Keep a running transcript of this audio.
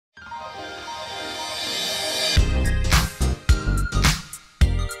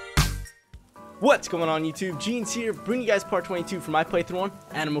What's going on YouTube? Jeans here, bringing you guys part 22 for my playthrough on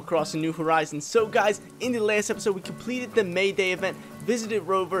Animal Crossing New Horizons. So guys, in the last episode we completed the May Day event, visited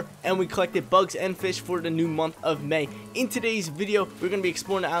Rover, and we collected bugs and fish for the new month of May. In today's video, we're going to be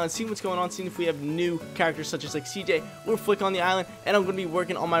exploring the island, seeing what's going on, seeing if we have new characters such as like CJ or Flick on the island, and I'm going to be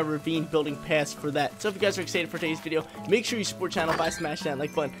working on my ravine building paths for that. So if you guys are excited for today's video, make sure you support the channel by smashing that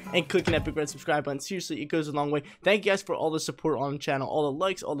like button and clicking that big red subscribe button. Seriously, it goes a long way. Thank you guys for all the support on the channel, all the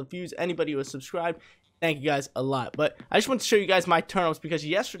likes, all the views, anybody who has subscribed. Thank you guys a lot. But I just want to show you guys my turnips because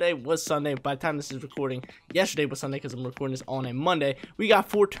yesterday was Sunday. By the time this is recording, yesterday was Sunday because I'm recording this on a Monday. We got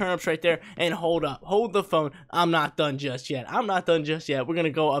 4 turnips right there. And hold up, hold the phone. I'm not done just yet. I'm not done just yet. We're gonna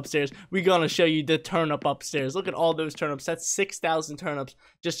go upstairs. We're gonna show you the turnip upstairs. Look at all those turnips. That's 6,000 turnips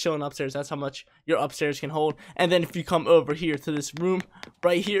just chilling upstairs. That's how much your upstairs can hold. And then if you come over here to this room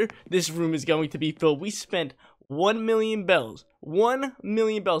right here, this room is going to be filled. We spent 1 million bells, 1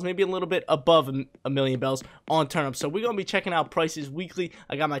 million bells, maybe a little bit above a million bells on turnips. So we're going to be checking out prices weekly.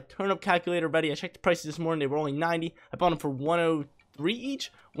 I got my turnip calculator ready. I checked the prices this morning. They were only 90. I bought them for 103 each.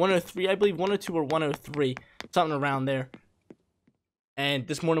 103, I believe, 102 or 103, something around there. And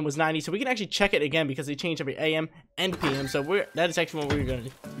this morning was 90, so we can actually check it again because they change every AM and PM. So that is actually what we're going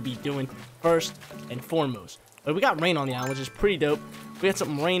to be doing first and foremost. But we got rain on the island, which is pretty dope. We got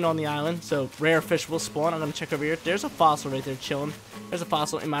some rain on the island, so rare fish will spawn. I'm gonna check over here. There's a fossil right there chilling. There's a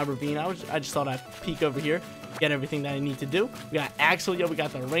fossil in my ravine. I just thought I'd peek over here, get everything that I need to do. We got Axel, yo, we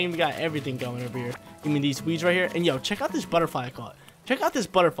got the rain, we got everything going over here. Give me these weeds right here. And yo, check out this butterfly I caught. Check out this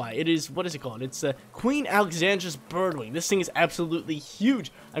butterfly. It is, what is it called? It's the Queen Alexandra's birdwing. This thing is absolutely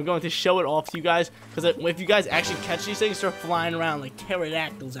huge. I'm going to show it off to you guys because if you guys actually catch these things, start flying around like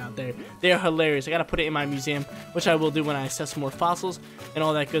pterodactyls out there. They are hilarious. I got to put it in my museum, which I will do when I assess more fossils and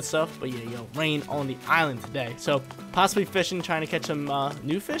all that good stuff. But yeah, yo, rain on the island today. So possibly fishing, trying to catch some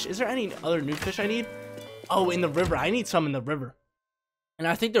new fish. Is there any other new fish I need? Oh, in the river. I need some in the river. And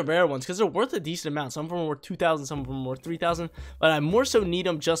I think they're rare ones because they're worth a decent amount. Some of them are worth 2,000, some of them are worth 3,000. But I more so need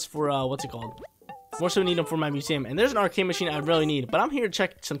them just for, what's it called? More so need them for my museum. And there's an arcade machine I really need. But I'm here to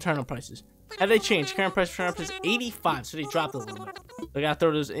check some turnip prices. Have they changed? Current price for turnips is 85, so they dropped a little bit. So I gotta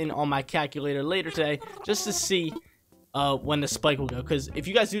throw those in on my calculator later today just to see when the spike will go. Because if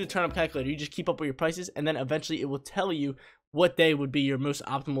you guys do the turnip calculator, you just keep up with your prices. And then eventually it will tell you what day would be your most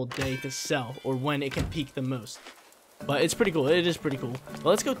optimal day to sell. Or when it can peak the most. But it's pretty cool. It is pretty cool. But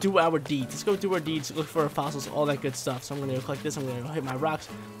let's go do our deeds. Let's go do our deeds. Look for our fossils, all that good stuff. So I'm going to go collect this. I'm going to go hit my rocks.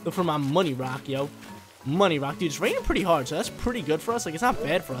 Look for my money rock, yo. Money rock. Dude, it's raining pretty hard. So that's pretty good for us. Like, it's not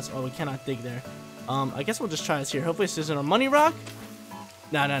bad for us. Oh, we cannot dig there. I guess we'll just try this here. Hopefully this isn't a money rock.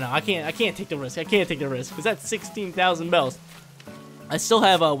 No. I can't take the risk. I can't take the risk. Because that's 16,000 bells. I still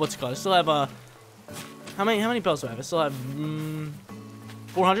have, what's it called? I still have, how many bells do I have? I still have,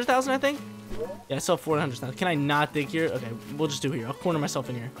 400,000, I think? Yeah, I still have 400,000. Can I not dig here? Okay, we'll just do here. I'll corner myself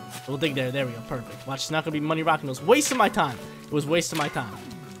in here. We'll dig there. There we go. Perfect. Watch, it's not going to be money rocking. It was wasting my time. It was wasting my time.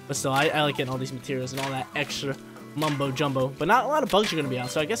 But still, I like getting all these materials and all that extra mumbo jumbo. But not a lot of bugs are going to be out.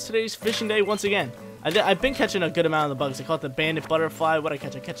 So I guess today's fishing day once again. I've been catching a good amount of the bugs. I caught the bandit butterfly. What I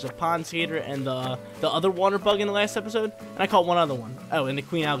catch? I catch the pond skater and the other water bug in the last episode. And I caught one other one. Oh, and the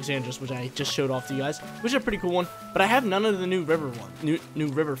Queen Alexandra's, which I just showed off to you guys, which is a pretty cool one. But I have none of the new river one, new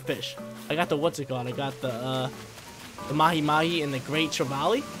river fish. I got the what's it called? I got the mahi mahi and the great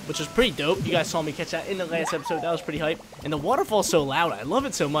trevally, which was pretty dope. You guys saw me catch that in the last episode. That was pretty hype. And the waterfall's so loud. I love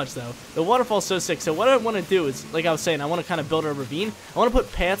it so much though. The waterfall's so sick. So what I want to do is, like I was saying, I want to kind of build a ravine. I want to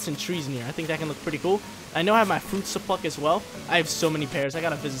put paths and trees in here. I think that can look pretty cool. I know I have my fruits to pluck as well. I have so many pears. I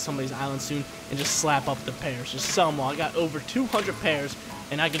gotta visit somebody's island soon and just slap up the pears. Just sell them all. I got over 200 pears,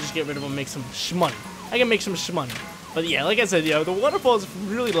 and I can just get rid of them and make some shmoney. I can make some shmoney. But yeah, like I said, yo, the waterfall is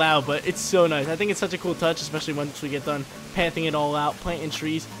really loud, but it's so nice. I think it's such a cool touch, especially once we get done pathing it all out, planting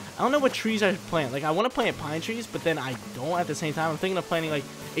trees. I don't know what trees I should plant. Like, I want to plant pine trees, but then I don't at the same time. I'm thinking of planting, like,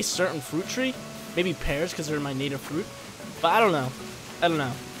 a certain fruit tree. Maybe pears, because they're my native fruit. But I don't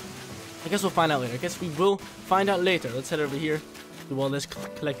know. I guess we'll find out later. I guess we will find out later. Let's head over here. Do all this,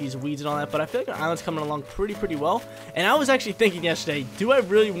 collect these weeds and all that. But I feel like our island's coming along pretty well. And I was actually thinking yesterday, do I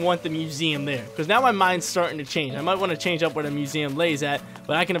really want the museum there? Because now my mind's starting to change. I might want to change up where the museum lays at,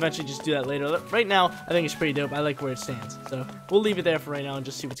 but I can eventually just do that later. Right now, I think it's pretty dope. I like where it stands. So we'll leave it there for right now and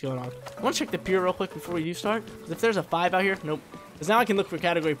just see what's going on. I want to check the pier real quick before we do start. Because if there's a 5 out here, nope. Because now I can look for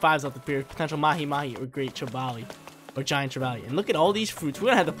category 5s off the pier. Potential mahi mahi or great trevally. Or giant trevally. And look at all these fruits. We're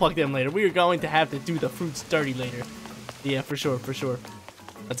going to have to pluck them later. We are going to have to do the fruits dirty later. Yeah, for sure.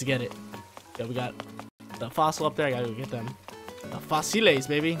 Let's get it. Yeah, we got the fossil up there. I gotta go get them. Fossiles,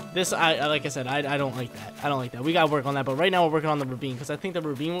 baby. This, like I said, I don't like that. I don't like that. We gotta work on that. But right now we're working on the ravine because I think the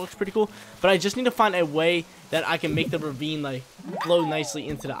ravine looks pretty cool. But I just need to find a way that I can make the ravine like flow nicely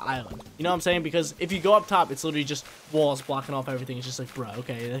into the island. You know what I'm saying? Because if you go up top, it's literally just walls blocking off everything. It's just like, bro,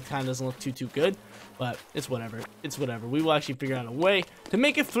 okay, that kind of doesn't look too good. But it's whatever. It's whatever. We will actually figure out a way to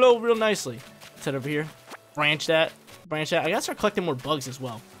make it flow real nicely. Let's head over here. Branch that. I gotta start collecting more bugs as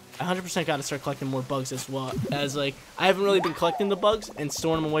well. I 100% gotta start collecting more bugs as well. As like, I haven't really been collecting the bugs and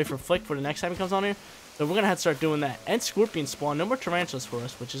storing them away for Flick for the next time he comes on here. So we're gonna have to start doing that. And scorpion spawn. No more tarantulas for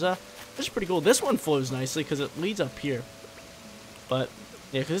us, which is pretty cool. This one flows nicely because it leads up here. But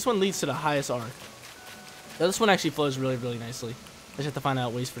yeah, because this one leads to the highest arc. So this one actually flows really, really nicely. I just have to find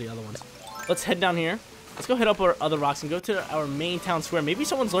out ways for the other ones. Let's head down here. Let's go hit up our other rocks and go to our main town square. Maybe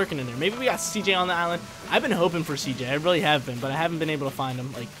someone's lurking in there. Maybe we got CJ on the island. I've been hoping for CJ. I really have been, but I haven't been able to find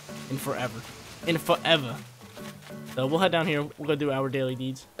him like in forever. So we'll head down here. We'll go do our daily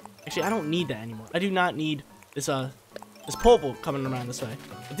deeds. Actually, I don't need that anymore. I do not need this this pole vault coming around this way.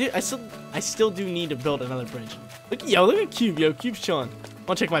 Dude, I still do need to build another bridge. Look at Cube, yo. Cube's chilling.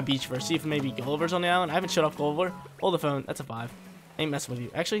 I'll check my beach first. See if maybe Gulliver's on the island. I haven't shut off Gulliver. Hold the phone. That's a 5. I ain't messing with you.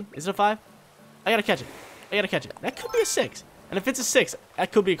 Actually, is it a 5? I gotta catch it. That could be a 6. And if it's a 6,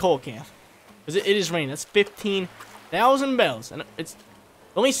 that could be a coal camp. Because it is raining. That's 15,000 bells. And it's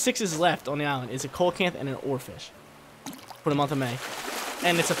only 6 left on the island. It's a coal camp and an oarfish. For the month of May.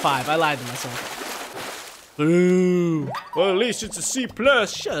 And it's a 5. I lied to myself. Boo. Well, at least it's a C+.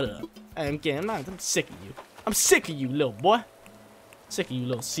 Shut up. I'm sick of you. I'm sick of you, little boy. Sick of you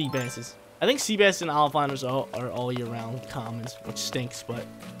little sea basses. I think sea bass and olive liners are all year round commons, which stinks, but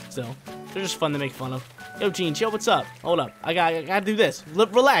still, they're just fun to make fun of. Yo, Gene, chill, what's up? Hold up, I gotta do this.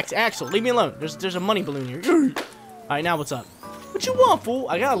 Relax, Axel, leave me alone. There's a money balloon here. All right, now what's up? What you want, fool?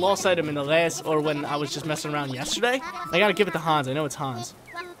 I got a lost item in the last, or when I was just messing around yesterday. I gotta give it to Hans. I know it's Hans.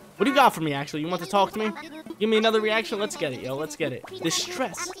 What do you got for me, Axel? You want to talk to me? Give me another reaction. Let's get it, yo. Let's get it.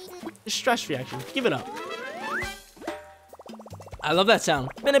 Distress reaction. Give it up. I love that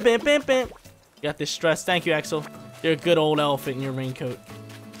sound. Bam, bam, bam, bam. You got this stress. Thank you, Axel. You're a good old elephant in your raincoat.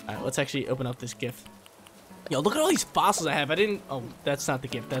 Alright, let's actually open up this gift. Yo, look at all these fossils I have. I didn't. Oh, that's not the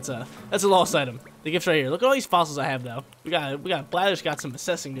gift. That's a lost item. The gift's right here. Look at all these fossils I have, though. We got Bladder's got some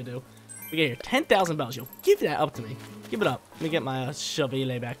assessing to do. We got here 10,000 bells. Yo, give that up to me. Give it up. Let me get my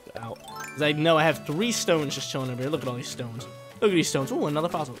Chevelle back out. Because I know I have 3 stones just chilling over here. Look at all these stones. Look at these stones. Ooh, another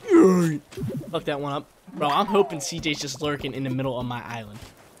fossil. Look that one up. Bro, I'm hoping CJ's just lurking in the middle of my island.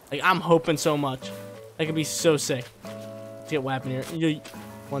 Like, I'm hoping so much. That could be so sick. Let's get what happened here. Yeet.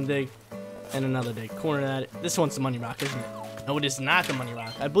 One dig. And another dig. Corner that. This one's the money rock, isn't it? No, it is not the money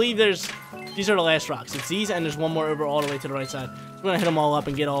rock. I believe these are the last rocks. It's these, and there's one more over all the way to the right side. So we're gonna hit them all up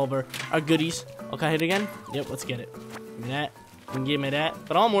and get all of our goodies. Okay, hit it again? Yep, let's get it. Give me that. And give me that.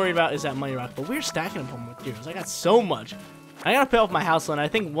 But all I'm worried about is that money rock. But we're stacking them with materials. I got so much. I gotta pay off my house loan. I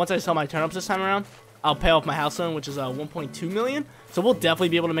think once I sell my turnips this time around, I'll pay off my house loan, which is 1.2 million. So we'll definitely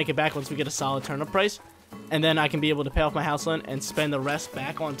be able to make it back once we get a solid turnip price. And then I can be able to pay off my house loan and spend the rest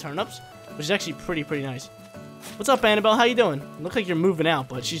back on turnips, which is actually pretty nice. What's up, Annabelle? How you doing? Look like you're moving out,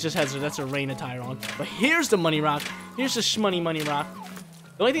 but she just has that's her rain attire on. But here's the money rock. Here's the shmoney money rock.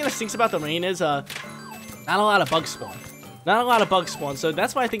 The only thing that stinks about the rain is not a lot of bug spawn. Not a lot of bug spawn. So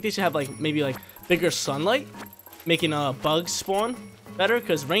that's why I think they should have maybe bigger sunlight, making bugs spawn better.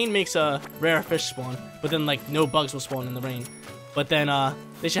 Because rain makes a rare fish spawn, but then no bugs will spawn in the rain. But then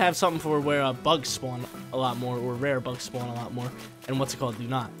they should have something for where bugs spawn a lot more, or rare bugs spawn a lot more, and what's it called, do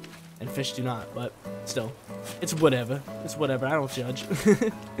not, and fish do not. But still, it's whatever. It's whatever. I don't judge.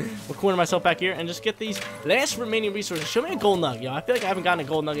 We'll corner myself back here and just get these last remaining resources. Show me a gold nugget, yo. I feel like I haven't gotten a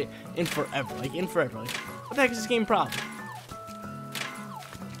gold nugget in forever. What the heck is this game problem?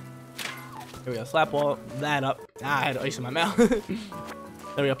 Here we go. Slap all that up. I had ice in my mouth.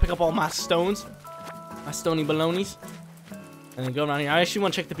 There we go. Pick up all my stones, my stony balonies. And then go around here. I actually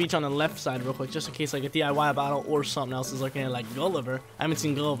want to check the beach on the left side real quick, just in case a DIY bottle or something else is looking at Gulliver. I haven't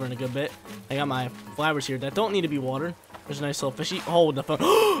seen Gulliver in a good bit. I got my flowers here that don't need to be watered. There's a nice little fishy. Hold the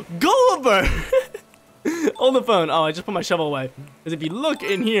phone. Gulliver! Hold the phone. Oh, I just put my shovel away. Because if you look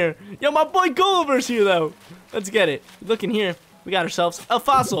in here, yo, my boy Gulliver's here though. Let's get it. Look in here. We got ourselves a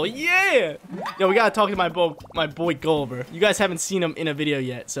fossil. Yeah! Yo, we gotta talk to my boy Gulliver. You guys haven't seen him in a video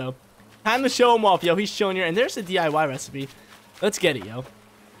yet, so time to show him off, yo. He's chilling here, and there's the DIY recipe. Let's get it, yo.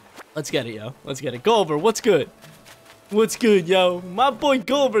 Let's get it, yo. Let's get it. Gulliver, what's good? What's good, yo? My boy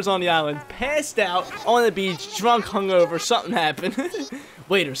Gulliver's on the island, passed out on the beach, drunk, hungover. Something happened.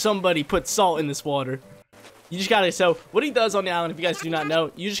 Waiter, somebody put salt in this water. You just gotta, so what he does on the island, if you guys do not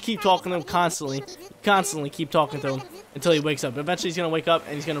know, you just keep talking to him constantly keep talking to him until he wakes up. Eventually he's gonna wake up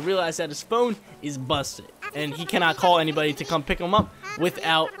and he's gonna realize that his phone is busted and he cannot call anybody to come pick him up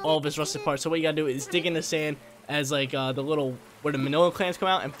without all of his rusted parts. So what you gotta do is dig in the sand as like the little, where the Manila clams come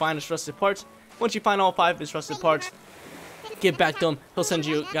out, and find his rusted parts. Once you find all 5 of his rusted parts, get back to him. He'll send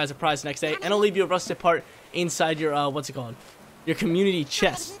you guys a prize the next day, and he'll leave you a rusted part inside your what's it called, your community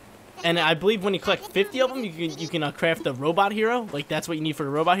chest. And I believe when you collect 50 of them, you can craft the robot hero. Like, that's what you need for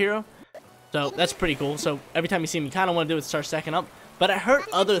the robot hero. So that's pretty cool. So every time you see him, you kind of want to do is start stacking up. But I heard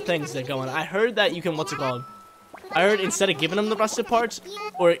other things that go on. I heard that you can, what's it called, I heard instead of giving them the rusted parts,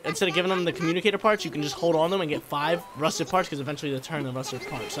 or instead of giving them the communicator parts, you can just hold on to them and get 5 rusted parts, because eventually they'll turn the rusted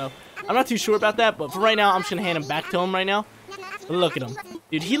parts. So I'm not too sure about that, but for right now, I'm just gonna hand him back to him right now. Look at him,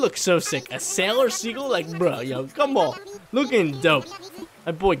 dude. He looks so sick. A sailor seagull, like, bro, yo, come on, looking dope.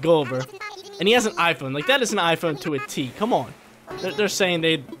 My boy Gulliver, and he has an iPhone. Like, that is an iPhone to a T. Come on. They're saying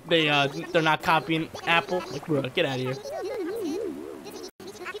they're not copying Apple. Like, bro, get out of here.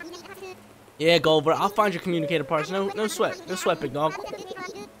 Yeah, Gulliver, I'll find your communicator parts. No sweat. No sweat, big dog.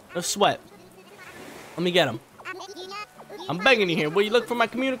 No sweat. Let me get them. I'm begging you here. Will you look for my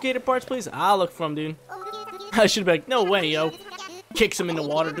communicator parts, please? I'll look for them, dude. I should be like, no way, yo. Kicks him in the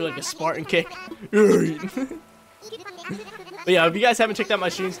water, do like a Spartan kick. But yeah, if you guys haven't checked out my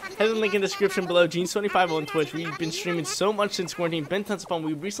streams, head to the link in the description below. Jeans25 on Twitch. We've been streaming so much since quarantine. Been tons of fun.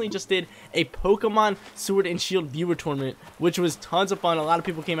 We recently just did a Pokemon Sword and Shield viewer tournament, which was tons of fun. A lot of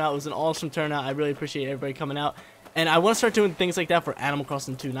people came out. It was an awesome turnout. I really appreciate everybody coming out. And I want to start doing things like that for Animal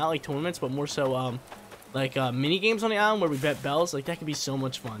Crossing too. Not like tournaments, but more so like mini games on the island where we bet bells. Like, that could be so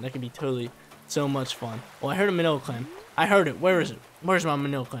much fun. That could be totally so much fun. Well, I heard a Manila clam. I heard it. Where is it? Where's my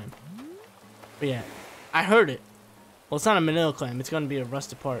Manila clam? But yeah, I heard it. Well, it's not a Manila clam. It's going to be a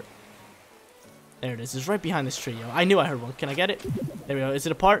rusted part. There it is. It's right behind this tree, yo. I knew I heard one. Can I get it? There we go. Is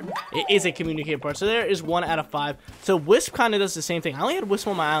it a part? It is a communicator part. So there is 1 out of 5. So Wisp kind of does the same thing. I only had Wisp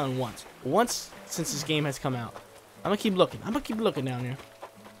on my island once. Once since this game has come out. I'm going to keep looking. I'm going to keep looking down here.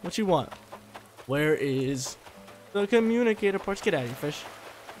 What you want? Where is the communicator parts? Get out of here, fish.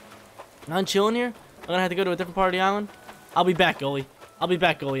 I'm chilling here. I'm going to have to go to a different part of the island. I'll be back, Gully. I'll be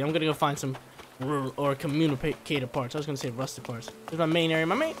back, Gully. I'm going to go find some or communicator parts. I was gonna say rusted parts. There's my main area.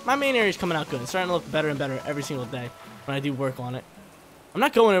 My main area is coming out good. It's starting to look better and better every single day when I do work on it. I'm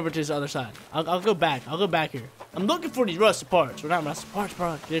not going over to this other side. I'll go back. I'll go back here. I'm looking for these rusted parts. We're not rusted parts,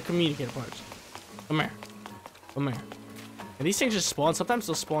 bro. They're communicator parts. Come here. Come here. And these things just spawn. Sometimes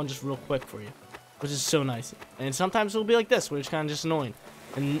they'll spawn just real quick for you, which is so nice. And sometimes it'll be like this, where it's kind of just annoying.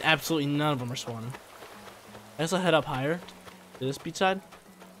 And absolutely none of them are spawning. I guess I'll head up higher to this beach side.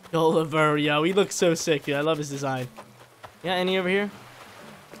 Gulliver, yo, he looks so sick, dude. I love his design. Yeah, any over here?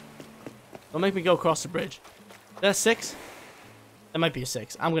 Don't make me go across the bridge. Is that a 6? That might be a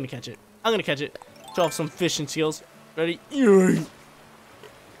 6. I'm gonna catch it. I'm gonna catch it. Show off some fishing skills. Ready? Yeah,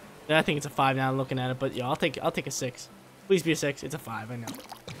 I think it's a 5 now. I'm looking at it, but yo, I'll take a 6. Please be a 6. It's a 5. I know.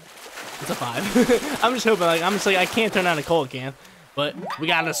 It's a 5. I'm just hoping. Like, I can't turn on a cold can, but we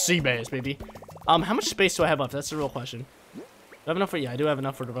got a sea bass, baby. How much space do I have left? That's the real question. Do I have enough for? Yeah, I do have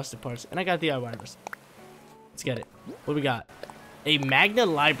enough for the rusted parts. And I got DIY rusted. Let's get it. What do we got? A Magna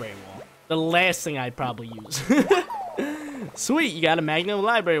library wall. The last thing I'd probably use. Sweet, you got a Magna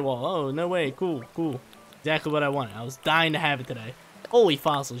library wall. Oh, no way. Cool, cool. Exactly what I wanted. I was dying to have it today. Holy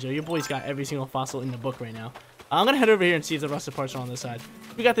fossils, yo. Your boy's got every single fossil in the book right now. I'm going to head over here and see if the rusted parts are on this side.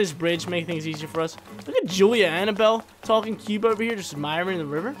 We got this bridge, make things easier for us. Look at Julia Annabelle talking cube over here, just admiring the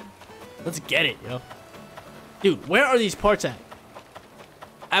river. Let's get it, yo. Dude, where are these parts at?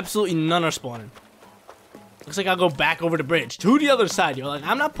 Absolutely none are spawning. Looks like I'll go back over the bridge to the other side, yo. Like,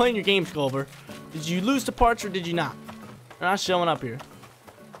 I'm not playing your games, Gulliver. Did you lose the parts or did you not? They're not showing up here.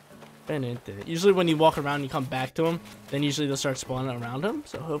 Usually when you walk around and you come back to them, then usually they'll start spawning around them.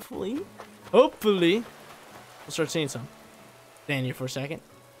 So hopefully, we'll start seeing some. Stand here for a second.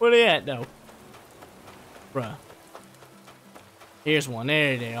 Where they at, though? Bruh. Here's one.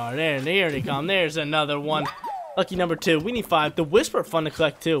 There they are. There they come. There's another one. Lucky number 2. We need 5. The Wisp are fun to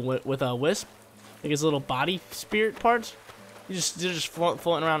collect too. With a Wisp, like his little body spirit parts. They're just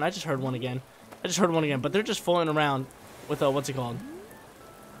floating around. I just heard one again. But they're just floating around with what's it called?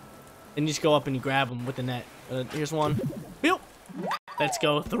 And you just go up and you grab them with the net. Here's one. Boop. Let's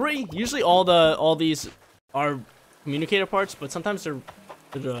go. 3. Usually all these are communicator parts, but sometimes they're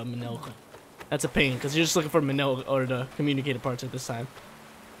Manila. That's a pain because you're just looking for Manila or the communicator parts at this time.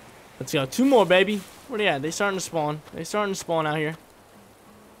 Let's go. 2 more, baby. Where they at? They starting to spawn. Out here.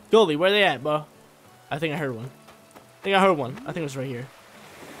 Goldie, where they at, bro? I think I heard one. I think it was right here.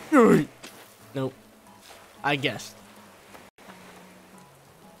 Nope. I guessed.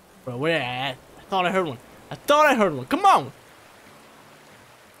 Bro, where at? I thought I heard one. I thought I heard one. Come on.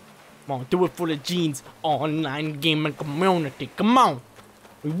 Come on, do it for the Genes online gaming community. Come on.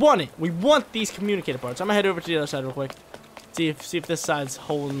 We want it. We want these communicator parts. I'm gonna head over to the other side real quick. See if this side's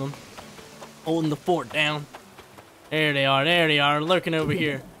holding them. Holding the fort down. There they are. There they are. Lurking over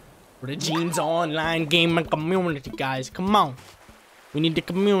here. For the Genes online gaming community, guys. Come on. We need the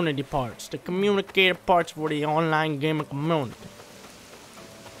community parts. The communicator parts for the online gaming community.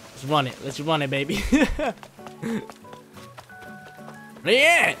 Let's run it. Let's run it, baby.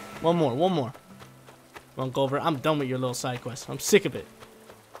 Yeah. One more. One more. Come on, Gulliver. I'm done with your little side quest. I'm sick of it.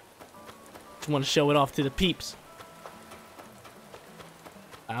 Just want to show it off to the peeps.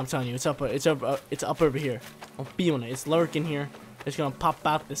 I'm telling you, it's up over here. I'm feeling it. It's lurking here. It's gonna pop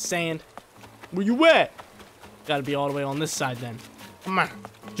out the sand. Where you at? Gotta be all the way on this side then. Come on.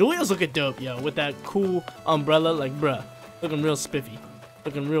 Julia's looking dope, yo, with that cool umbrella. Like, bruh, looking real spiffy.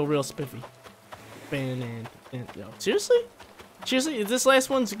 Looking real spiffy. And yo, seriously? Seriously, is this last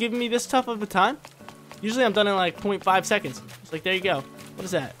one's giving me this tough of a time? Usually I'm done in like 0.5 seconds. It's like, there you go. What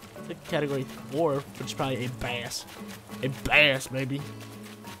is that? It's like category 4, which is probably a bass. A bass, baby.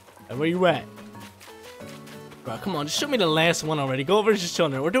 Hey, where you at? Bro, come on, just show me the last one already. Gulliver's just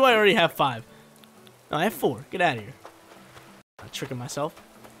chilling there. Or do I already have 5? No, I have 4. Get out of here. I'm tricking myself.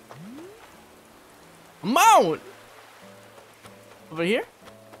 Come on! Over here?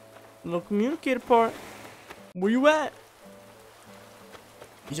 Little communicator part. Where you at?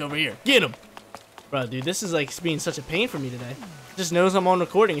 He's over here. Get him! Bro, dude, this is like being such a pain for me today. Just knows I'm on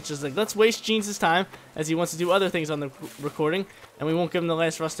recording. It's just like, let's waste Genes' time as he wants to do other things on the recording, and we won't give him the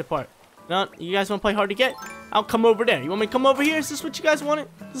last rusted part. No, you guys want to play hard to get? I'll come over there. You want me to come over here? Is this what you guys wanted?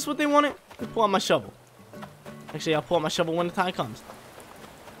 Is this what they wanted? Let me pull out my shovel. Actually, I'll pull out my shovel when the time comes.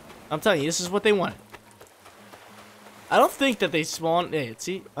 I'm telling you, this is what they wanted. I don't think that they spawn. Hey,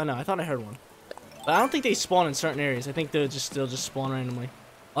 see? Oh no, I thought I heard one. But I don't think they spawn in certain areas. I think they'll just spawn randomly.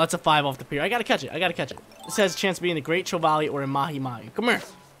 Oh, that's a 5 off the pier. I gotta catch it. I gotta catch it. This has a chance to be in the Great Troll Valley or in Mahi Mahi. Come here.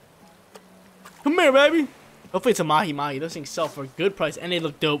 Come here, baby. Hopefully it's a Mahi Mahi. Those things sell for a good price, and they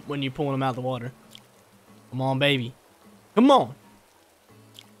look dope when you're pulling them out of the water. Come on, baby. Come on.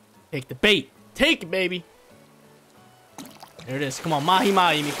 Take the bait. Take it, baby. There it is. Come on, Mahi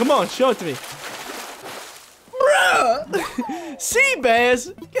Mahi. Come on, show it to me. Bruh. Sea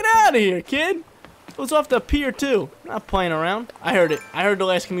bass. Get out of here, kid. It was off the pier, too. I'm not playing around. I heard it. I heard the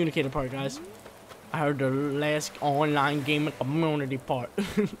last communicator part, guys. I heard the last online gaming community part.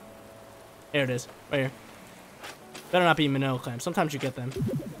 There it is. Right here. Better not be minnow clams. Sometimes you get them.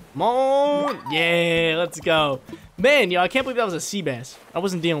 Come on. Yeah, let's go. Man, yo, I can't believe that was a sea bass. I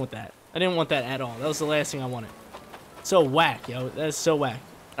wasn't dealing with that. I didn't want that at all. That was the last thing I wanted. So whack, yo. That is so whack.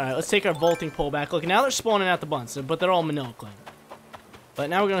 Alright, let's take our vaulting pole back. Look, now they're spawning out the bunts, but they're all minnow clam. But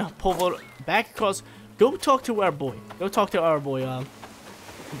now we're going to pull back across. Go talk to our boy. Go talk to our boy,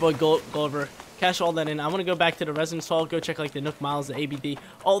 Gulliver. Cash all that in. I want to go back to the residence hall. Go check like the Nook Miles, the ABD,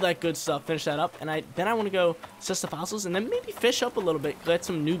 all that good stuff. Finish that up. And then I want to go assess the fossils and then maybe fish up a little bit. Get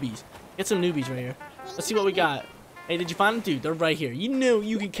some newbies. Get some newbies right here. Let's see what we got. Hey, did you find them? Dude, they're right here. You knew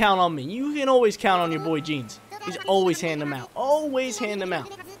you could count on me. You can always count on your boy Genes. He's always handing them out. Always hand them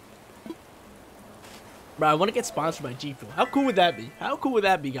out. Bro, I want to get sponsored by G Fuel. How cool would that be? How cool would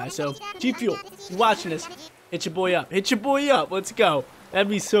that be, guys? So, G Fuel, you watching this, hit your boy up. Hit your boy up. Let's go. That'd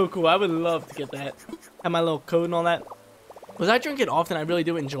be so cool. I would love to get that. Have my little code and all that. Because I drink it often. I really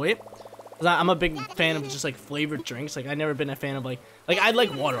do enjoy it. Because I'm a big fan of just, like, flavored drinks. Like, I've never been a fan of, like, I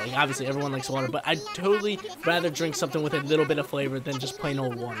like water. Like, obviously, everyone likes water. But I'd totally rather drink something with a little bit of flavor than just plain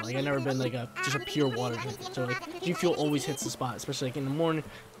old water. Like, I've never been, like, just a pure water drinker. So, like, G Fuel always hits the spot. Especially, like, in the morning.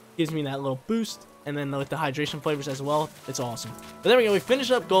 Gives me that little boost. And then with the hydration flavors as well, it's awesome. But there we go. We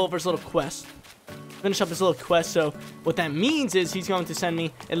finished up Gulliver's little quest. Finish up his little quest. So what that means is he's going to send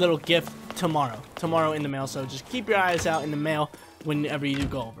me a little gift tomorrow in the mail. So just keep your eyes out in the mail whenever you do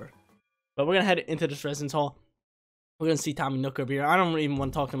Gulliver. But we're gonna head into this residence hall. We're gonna see Tommy Nook over here. I don't even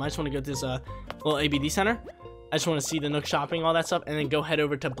want to talk to him. I just want to go to this little ABD center. I just want to see the Nook shopping, all that stuff, and then go head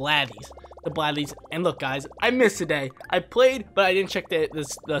over to Bladley's. And look, guys, I missed a day. I played, but I didn't check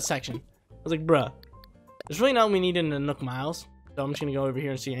the section. I was like, bruh, there's really not what we need in the Nook Miles. So I'm just gonna go over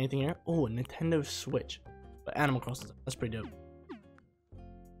here and see anything here. Oh, a Nintendo Switch. But Animal Crossing, that's pretty dope.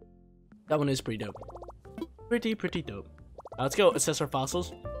 That one is pretty dope. Pretty dope. Let's go assess our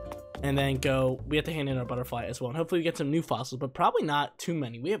fossils. And then we have to hand in our butterfly as well. And hopefully we get some new fossils, but probably not too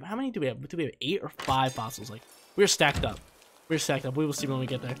many. How many do we have? Do we have 8 or 5 fossils? Like, we're stacked up. We're stacked up. We will see when we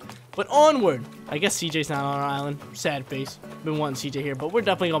get there. But onward. I guess CJ's not on our island. Sad face. Been wanting CJ here, but we're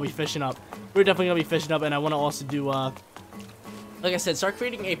definitely gonna be fishing up. We're definitely gonna be fishing up, and I want to also do like I said, start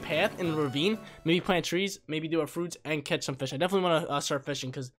creating a path in the ravine. Maybe plant trees. Maybe do our fruits and catch some fish. I definitely want to start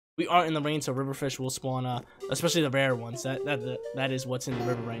fishing because we are in the rain, so river fish will spawn. Especially the rare ones. That is what's in the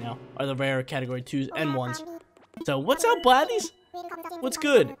river right now. Are the rare category 2s and 1s. So what's up, Bladdies? What's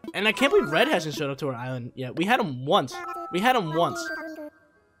good? And I can't believe Red hasn't showed up to our island yet. We had him once. We had him once.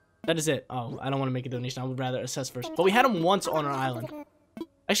 That is it. Oh, I don't want to make a donation. I would rather assess first. But we had him once on our island.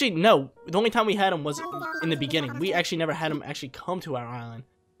 Actually, no. The only time we had him was in the beginning. We actually never had him actually come to our island.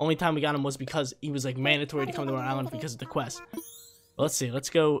 Only time we got him was because he was like mandatory to come to our island because of the quest. But let's see. Let's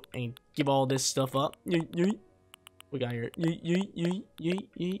go and give all this stuff up. We got here.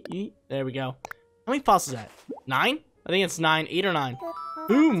 There we go. How many fossils is that? 9? I think it's 9, 8 or 9.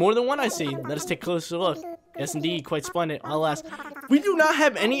 Ooh, more than one I see. Let us take a closer look. Yes, indeed, quite splendid. Alas, we do not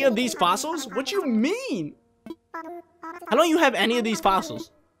have any of these fossils? What you mean? How don't you have any of these fossils?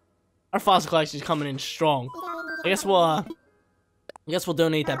 Our fossil collection is coming in strong. I guess we'll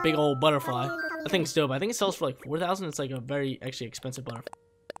donate that big old butterfly. That thing's dope. I think it sells for like 4,000. It's like a very actually expensive butterfly.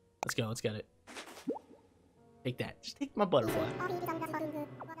 Let's go. Let's get it. Take that. Just take my butterfly.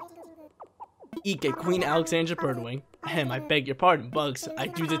 Eek a Queen Alexandra birdwing. Ahem, I beg your pardon, bugs. I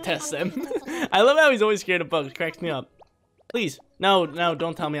do detest them. I love how he's always scared of bugs. Cracks me up. Please. No,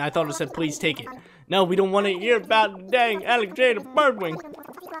 don't tell me. I thought it said please take it. No, we don't want to hear about the dang Alexandra birdwing.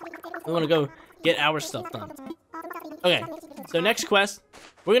 We want to go get our stuff done. Okay, so next quest,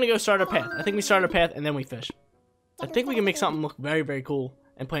 we're going to go start our path. I think we start our path and then we fish. I think we can make something look very, very cool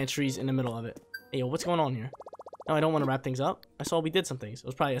and plant trees in the middle of it. Hey, yo, what's going on here? No, I don't want to wrap things up. I saw we did some things. It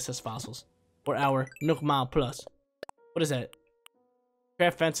was probably SS fossils. Or our Nook Mile Plus. What is that?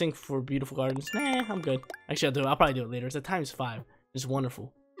 Craft fencing for beautiful gardens. Nah, I'm good. Actually, I'll probably do it later. It's a ×5. It's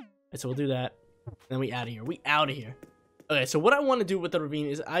wonderful. Alright, so we'll do that. And then we out of here. We out of here. Okay, so what I want to do with the ravine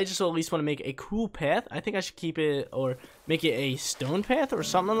is I just at least want to make a cool path. I think I should keep it or make it a stone path or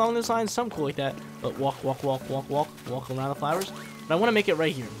something along those lines. Something cool like that. But walk around the flowers. But I want to make it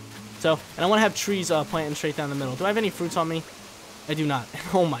right here. So, and I want to have trees planting straight down the middle. Do I have any fruits on me? I do not.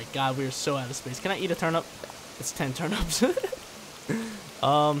 Oh my god, we are so out of space. Can I eat a turnip? It's 10 turnips.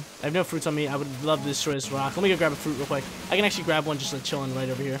 I have no fruits on me. I would love to destroy this rock. Let me go grab a fruit real quick. I can actually grab one just like chilling right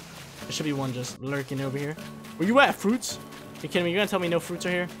over here. There should be one just lurking over here. Where you at, fruits? You kidding me? You're gonna tell me no fruits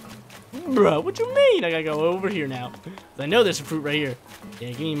are here? Bro, what you mean? I gotta go over here now. I know there's a fruit right here. Yeah,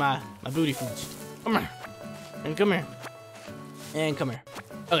 give me my booty fruits. Come here. And come here. And come here.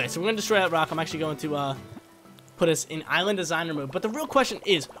 Okay, so we're gonna destroy that rock. I'm actually going to put us in island designer mode. But the real question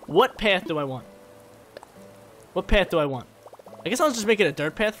is, what path do I want? What path do I want? I guess I'll just make it a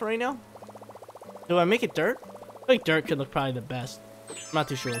dirt path for right now. Do I make it dirt? I feel like dirt could look probably the best. I'm not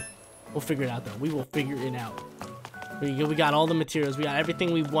too sure. We'll figure it out though. We will figure it out. We got all the materials. We got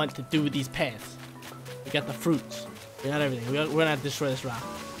everything we want to do with these paths. We got the fruits. We got everything. We're gonna have to destroy this rock.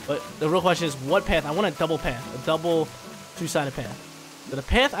 But the real question is, what path? I want a double path. A double two-sided path. So the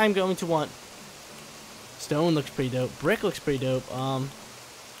path I'm going to want. Stone looks pretty dope. Brick looks pretty dope. I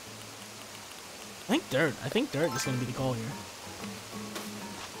think dirt. I think dirt is gonna be the call here.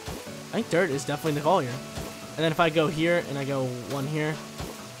 I think dirt is definitely the call here. And then if I go here and I go one here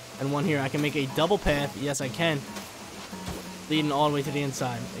and one here, I can make a double path. Yes, I can. Leading all the way to the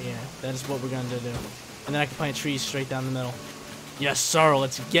inside. Yeah, that is what we're going to do. And then I can plant trees straight down the middle. Yes, sir.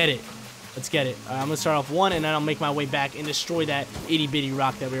 Let's get it. Let's get it. I'm going to start off one, and then I'll make my way back and destroy that itty-bitty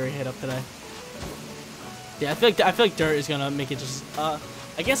rock that we already hit up today. Yeah, I feel like dirt is going to make it just, I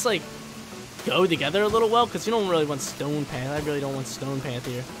guess, like, go together a little well, because you don't really want stone path. I really don't want stone path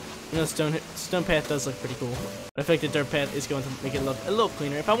here. You know, stone path does look pretty cool. But I feel like the dirt path is going to make it look a little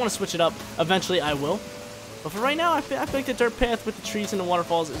cleaner. If I want to switch it up, eventually I will. But for right now, I feel like the dirt path with the trees and the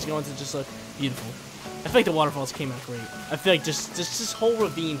waterfalls is going to just look beautiful. I feel like the waterfalls came out great. I feel like just this whole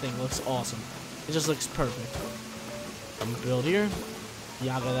ravine thing looks awesome. It just looks perfect. I'm gonna build here.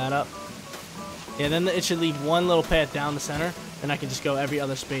 Yaga that up. Yeah, then it should leave one little path down the center, and I can just go every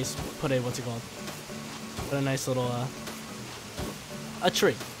other space. Put a what's it called? Put a nice little a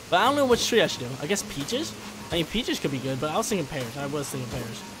tree. But I don't know which tree I should do. I guess peaches? I mean, peaches could be good, but I was thinking pears. I was thinking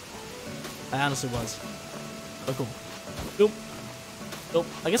pears. I honestly was. But cool. Nope. Nope.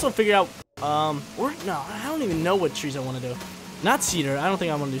 I guess I'll figure out, or, no, I don't even know what trees I want to do. Not cedar. I don't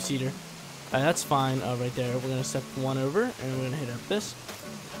think I want to do cedar. Alright, that's fine. Right there. We're going to step one over, and we're going to hit up this.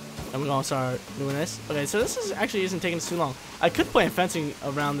 And we're going to start doing this. Okay, so this is actually isn't taking us too long. I could plant fencing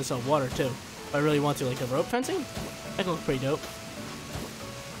around this water, too. If I really want to, like the rope fencing. That can look pretty dope.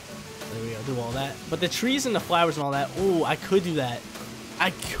 There we go. do all that. But the trees and the flowers and all that, oh, I could do that.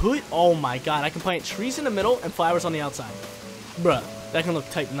 I could, oh my god, I can plant trees in the middle and flowers on the outside. Bruh, that can look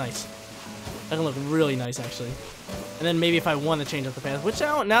tight and nice. That can look really nice, actually. And then maybe if I want to change up the path, which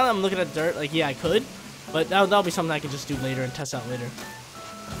now that I'm looking at dirt, like, yeah, I could. But that'll be something I can just do later and test out later.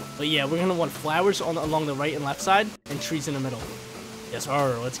 But yeah, we're going to want flowers along the right and left side and trees in the middle. Yes,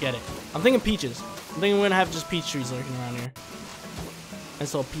 sir, let's get it. I'm thinking peaches. I'm thinking we're going to have just peach trees lurking around here.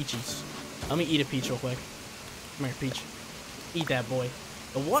 Nice little peaches. Let me eat a peach real quick. Come here, peach. Eat that, boy.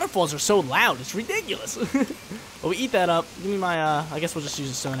 The waterfalls are so loud, it's ridiculous. But we eat that up. Give me my, I guess we'll just use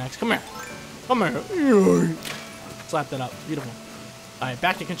a stone axe. Come here. Come here. Slap that up. Beautiful. Alright,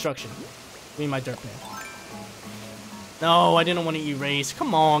 back to construction. Give me my dirt pan. No, I didn't want to erase.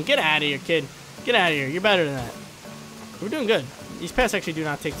 Come on, get out of here, kid. Get out of here. You're better than that. We're doing good. These paths actually do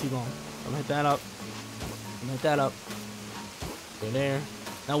not take too long. I'm gonna hit that up. I'm gonna hit that up. Go there.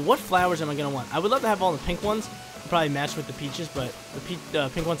 Now, what flowers am I gonna want? I would love to have all the pink ones. Probably match with the peaches, but the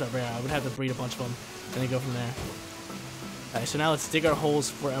pink ones are rare. I would have to breed a bunch of them and then go from there. Alright, so now let's dig our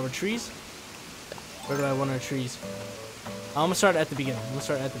holes for our trees. Where do I want our trees? I'm gonna start at the beginning.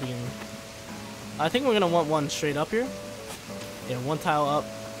 I think we're gonna want one straight up here. Yeah, one tile up.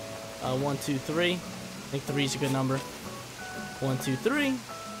 1, 2, 3. I think 3 is a good number. 1, 2, 3.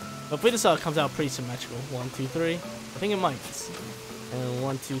 Hopefully this comes out pretty symmetrical. 1, 2, 3. I think it might. And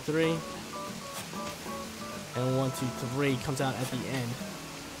 1, 2, 3. And 1, 2, 3 comes out at the end.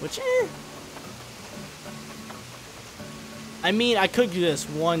 Which, I mean, I could do this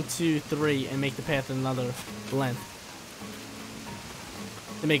 1, 2, 3 and make the path another length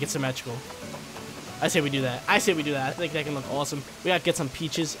to make it symmetrical. I say we do that. I think that can look awesome. We gotta get some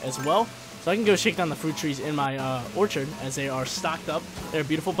peaches as well, so I can go shake down the fruit trees in my orchard as they are stocked up. They're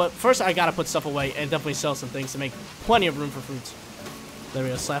beautiful, but first I gotta put stuff away and definitely sell some things to make plenty of room for fruits. There we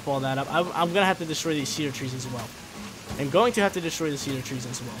go. Slap all that up. I'm gonna have to destroy these cedar trees as well. I'm going to have to destroy the cedar trees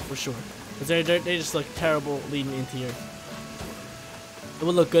as well, for sure. Because they just look terrible leading into here. It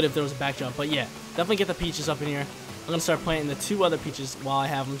would look good if there was a backdrop, but yeah, definitely get the peaches up in here. I'm gonna start planting the 2 other peaches while I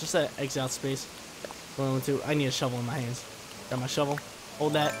have them, just to exit out space. I need a shovel in my hands. Got my shovel.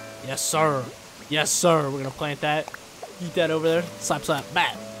 Hold that. Yes, sir. Yes, sir. We're gonna plant that. Eat that over there. Slap, slap,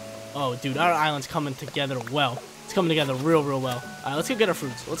 bat. Oh, dude, our island's coming together well. It's coming together real well. Alright, let's go get our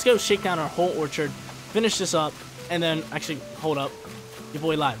fruits. Let's go shake down our whole orchard, finish this up, and then actually hold up. Your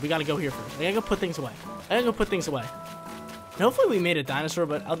boy lied. We gotta go here first. I gotta go put things away. And hopefully we made a dinosaur,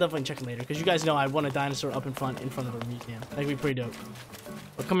 but I'll definitely check it later. Because you guys know I want a dinosaur up in front of a museum. That'd be pretty dope.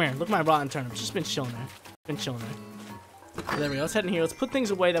 But come here. Look at my rotten turnip. Just been chilling there. So there we go. Let's head in here. Let's put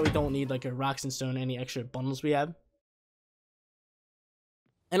things away that we don't need, like our rocks and stone, any extra bundles we have.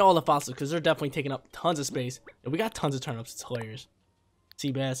 And all the fossils, because they're definitely taking up tons of space. Yeah, we got tons of turnips. It's hilarious.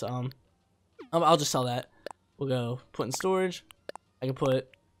 Sea bass. I'll just sell that. We'll go put in storage. I can put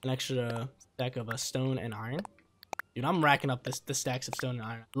an extra stack of stone and iron. Dude, I'm racking up the stacks of stone and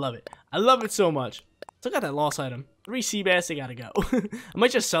iron. I love it. I love it so much. Look at that lost item. 3 sea bass. They gotta go. I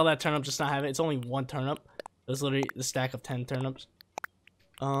might just sell that turnip, just not have it. It's only 1 turnip. It's literally the stack of 10 turnips.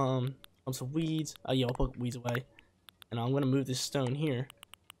 Some weeds. Oh yeah, I'll put weeds away. And I'm gonna move this stone here.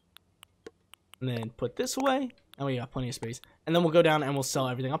 And then put this away. And we got plenty of space. And then we'll go down and we'll sell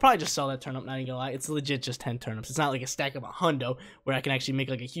everything. I'll probably just sell that turnip, not even gonna lie. It's legit just 10 turnips. It's not like a stack of 100 where I can actually make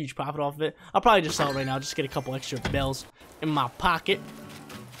like a huge profit off of it. I'll probably just sell it right now. Just get a couple extra bells in my pocket.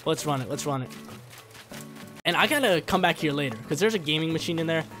 Let's run it. And I gotta come back here later because there's a gaming machine in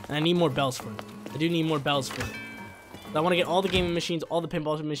there and I need more bells for it. I do need more bells for it. I want to get all the gaming machines, all the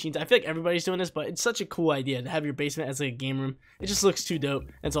pinball machines. I feel like everybody's doing this, but it's such a cool idea to have your basement as like a game room. It just looks too dope.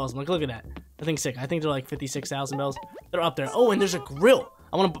 It's awesome. Like, look at that. I think sick. I think they're like 56,000 bells. They're up there. Oh, and there's a grill.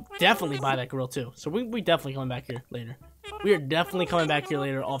 I want to definitely buy that grill too. So we definitely coming back here later. We are definitely coming back here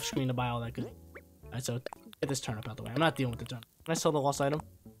later off screen to buy all that good. Alright, so get this turnip out the way. I'm not dealing with the turnip. Can I sell the lost item?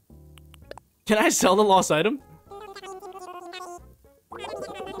 Can I sell the lost item?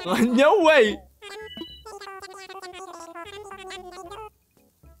 No way!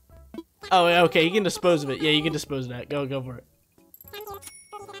 Oh, okay, you can dispose of it. Yeah, you can dispose of that. Go for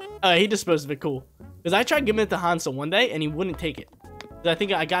it. He disposed of it. Cool. Because I tried giving it to Hansel one day, and he wouldn't take it. I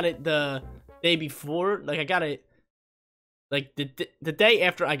think I got it the day before. Like, I got it, like, the day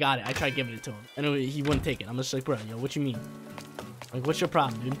after I got it, I tried giving it to him. And he wouldn't take it. I'm just like, bro, yo, what you mean? Like, what's your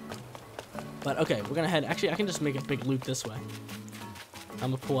problem, dude? But, okay, we're gonna head. Actually, I can just make a big loop this way.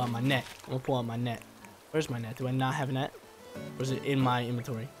 I'm gonna pull out my net. Where's my net? Do I not have a net? Or is it in my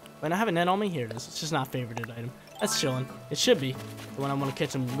inventory? When I have a net on me, here it is. It's just not a favorited item. That's chilling. It should be when I want to catch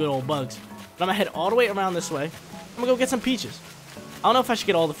some good old bugs. But I'm gonna head all the way around this way. I'm gonna go get some peaches. I don't know if I should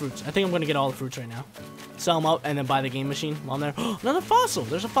get all the fruits. I think I'm gonna get all the fruits right now. Sell them up and then buy the game machine while I'm there. Another fossil.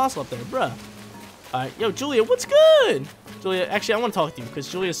 There's a fossil up there, bruh. Alright, yo, Julia, what's good? Julia, actually, I want to talk to you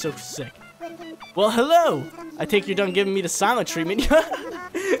because Julia's so sick. Well, hello. I take you're done giving me the silent treatment.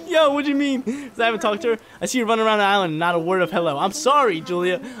 Yo, what do you mean? Because I haven't talked to her. I see you running around the island and not a word of hello. I'm sorry,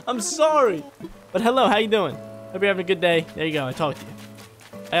 Julia. I'm sorry. But hello, how you doing? Hope you're having a good day. There you go. I talked to you.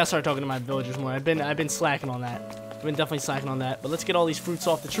 I gotta start talking to my villagers more. I've been slacking on that. I've been definitely slacking on that. But let's get all these fruits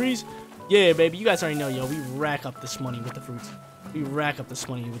off the trees. Yeah, baby. You guys already know, yo. We rack up this money with the fruits. We rack up this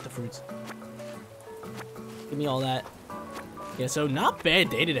money with the fruits. Give me all that. Yeah, so not bad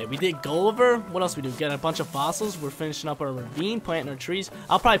day today. We did Gulliver. What else we do? Get a bunch of fossils. We're finishing up our ravine, planting our trees.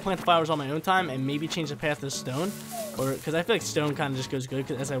 I'll probably plant the flowers on my own time and maybe change the path to stone, or because I feel like stone kind of just goes good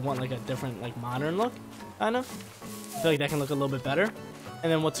as I want like a different like modern look, kind of. I feel like that can look a little bit better.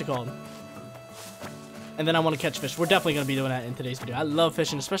 And then what's it called? And then I want to catch fish. We're definitely going to be doing that in today's video. I love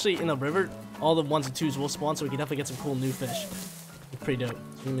fishing, especially in the river. All the 1s and 2s will spawn, so we can definitely get some cool new fish. It's pretty dope.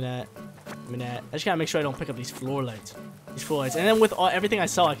 So give me that. Give me that. I just got to make sure I don't pick up these floor lights. These floor lights. And then with everything I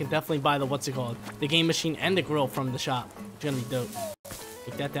sell, I can definitely buy the, what's it called? The game machine and the grill from the shop. It's going to be dope.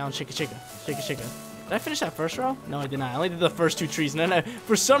 Take that down. Shake it, shake it. Shake it, shake it. Did I finish that first row? No, I did not. I only did the first 2 trees. And then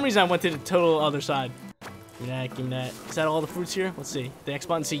for some reason, I went to the total other side. Give me that. Give me that. Is that all the fruits here? Let's see. The X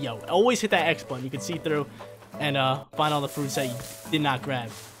button. See, yo. Always hit that X button. You can see through and find all the fruits that you did not grab.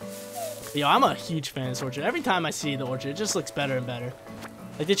 But, yo, I'm a huge fan of this orchard. Every time I see the orchard, it just looks better and better.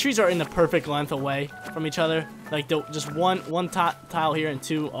 Like, the trees are in the perfect length away from each other. Like, just one tile here and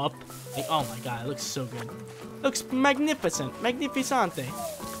 2 up. Like, oh my god, it looks so good. Looks magnificent. Magnificente.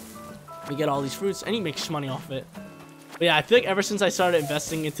 We get all these fruits, and you make money off of it. But yeah, I feel like ever since I started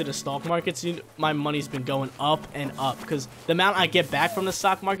investing into the stock markets, my money's been going up and up. Because the amount I get back from the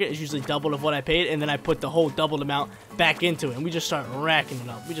stock market is usually double of what I paid. And then I put the whole doubled amount back into it. And we just start racking it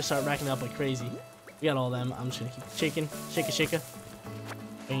up. We just start racking it up like crazy. We got all of them. I'm just going to keep shaking. Shake it, shake it.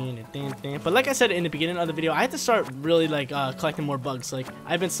 But like I said in the beginning of the video, I had to start really like collecting more bugs. Like,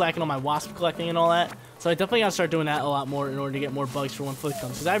 I've been slacking on my wasp collecting and all that, so I definitely gotta start doing that a lot more in order to get more bugs for when Flick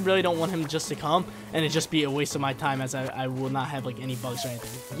comes, because I really don't want him just to come and it just be a waste of my time, as I will not have like any bugs or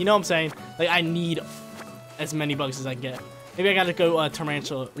anything. You know what I'm saying? Like, I need as many bugs as I can get. Maybe I gotta go not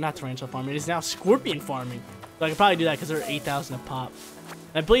tarantula farming. It is now scorpion farming. So I could probably do that because they're 8,000 a pop.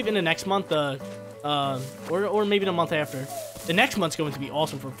 And I believe in the next month, or maybe the month after. The next month's going to be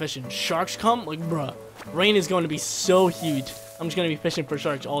awesome for fishing. Sharks come, like, bruh. Rain is going to be so huge. I'm just going to be fishing for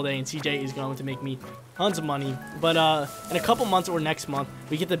sharks all day, and CJ is going to make me tons of money. But in a couple months or next month,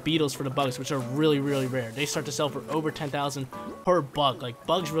 we get the beetles for the bugs, which are really, really rare. They start to sell for over 10,000 per bug. Like,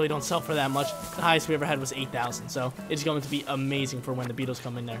 bugs really don't sell for that much. The highest we ever had was 8,000. So it's going to be amazing for when the beetles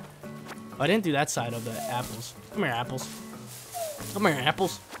come in there. Oh, I didn't do that side of the apples. Come here, apples. Come here,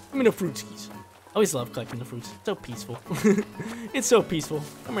 apples. Give me the fruit skis. I always love collecting the fruits. It's so peaceful. It's so peaceful.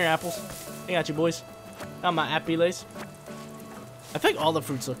 Come here, apples. I got you, boys. Got my app relays. I think all the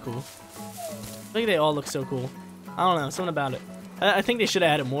fruits look cool. I think they all look so cool. I don't know, something about it. I think they should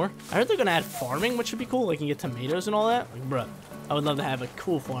have added more. I heard they're gonna add farming, which would be cool. Like, you can get tomatoes and all that. Like, bruh, I would love to have a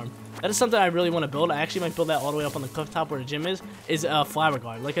cool farm. That is something I really want to build. I actually might build that all the way up on the cliff top where the gym is a flower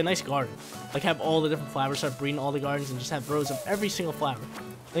garden. Like a nice garden. Like, have all the different flowers, start breeding all the gardens, and just have rows of every single flower.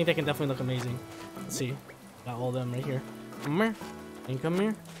 I think that can definitely look amazing. Let's see. Got all of them right here. Come here. And come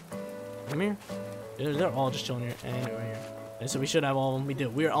here. Come here. They're all just chilling here. And right here. And so we should have all of them. We do.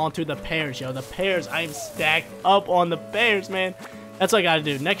 We're on to the pears, yo. The pears. I'm stacked up on the pears, man. That's what I gotta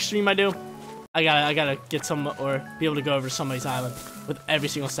do. Next stream I do, I gotta get some, or be able to go over to somebody's island with every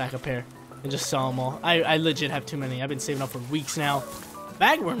single stack of pear and just sell them all. I legit have too many. I've been saving up for weeks now.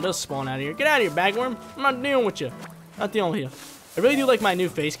 Bagworm does spawn out of here. Get out of here, Bagworm. I'm not dealing with you. Not dealing with you. I really do like my new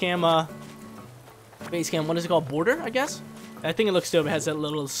face cam, what is it called? Border, I guess? I think it looks dope. It has that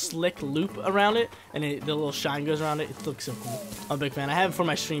little slick loop around it, and the little shine goes around it. It looks so cool. I'm a big fan. I have it for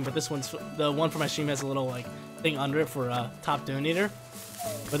my stream, but the one for my stream has a little, like, thing under it for top donator.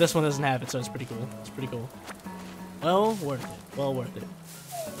 But this one doesn't have it, so it's pretty cool. It's pretty cool. Well worth it. Well worth it.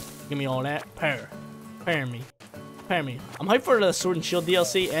 Give me all that. Pair me. Pair me. I'm hyped for the Sword and Shield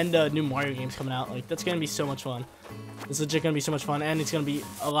DLC and the new Mario games coming out. Like, that's gonna be so much fun. It's legit gonna be so much fun, and it's gonna be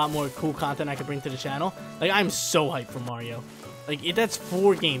a lot more cool content I can bring to the channel. Like, I'm so hyped for Mario. Like, that's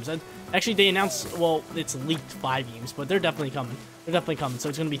 4 games. Actually, they announced, well, it's leaked 5 games, but they're definitely coming. They're definitely coming. So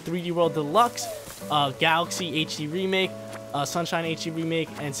it's gonna be 3D World Deluxe, Galaxy HD Remake, Sunshine HD Remake,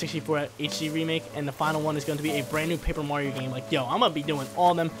 and 64 HD Remake, and the final one is going to be a brand new Paper Mario game. Like, yo, I'm gonna be doing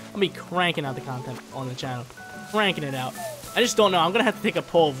all of them. I'm gonna be cranking out the content on the channel. Cranking it out. I just don't know. I'm gonna have to take a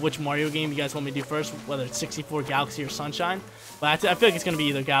poll of which Mario game you guys want me to do first, whether it's 64, Galaxy, or Sunshine. But I feel like it's going to be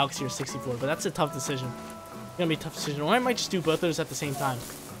either Galaxy or 64, but that's a tough decision. It's going to be a tough decision. Or I might just do both of those at the same time.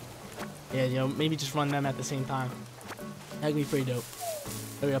 Yeah, you know, maybe just run them at the same time. That'd be pretty dope.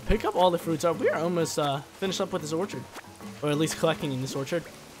 There we go. Pick up all the fruits. We are almost finished up with this orchard. Or at least collecting in this orchard.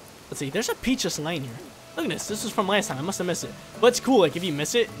 Let's see. There's a peachless lane here. Look at this. This was from last time. I must have missed it. But it's cool. Like, if you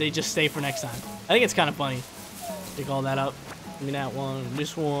miss it, they just stay for next time. I think it's kind of funny. Pick all that up. Give me that one.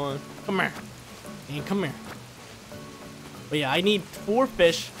 This one. Come here. And come here. But yeah, I need 4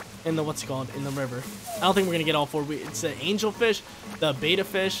 fish in the, what's it called, in the river. I don't think we're going to get all 4. It's the angel fish, the beta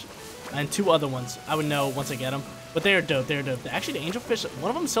fish, and 2 other ones. I would know once I get them. But they are dope. They are dope. Actually, the angel fish, one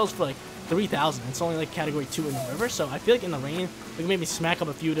of them sells for like 3,000. It's only like category 2 in the river. So I feel like in the rain, we can maybe smack up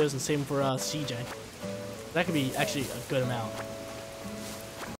a few of those and save them for CJ. That could be actually a good amount.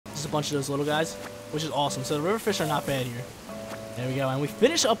 Just a bunch of those little guys, which is awesome. So the river fish are not bad here. There we go. And we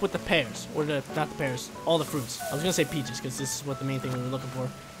finish up with the pears. Or not the pears, all the fruits. I was going to say peaches because this is what the main thing we were looking for.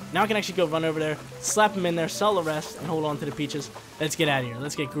 Now I can actually go run over there, slap them in there, sell the rest, and hold on to the peaches. Let's get out of here.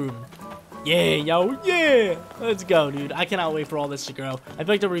 Let's get grooving. Yeah, yo, yeah! Let's go, dude. I cannot wait for all this to grow. I feel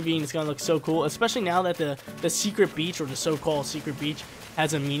like the ravine is going to look so cool, especially now that the secret beach, or the so-called secret beach,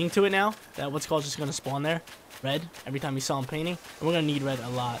 has a meaning to it now. That what's called just going to spawn there. Red, every time we saw him painting. And we're going to need red a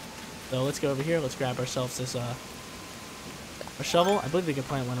lot. So let's go over here. Let's grab ourselves this, our shovel. I believe we can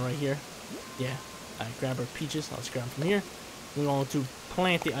plant one right here. Yeah. Alright, grab our peaches. Let's grab them from here. We're going to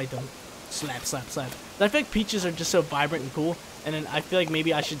plant the item. Slap, slap, slap. But I feel like peaches are just so vibrant and cool. And then I feel like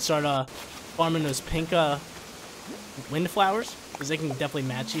maybe I should start farming those pink wind flowers, because they can definitely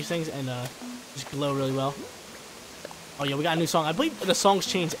match these things and just glow really well. Oh yeah, we got a new song. I believe the songs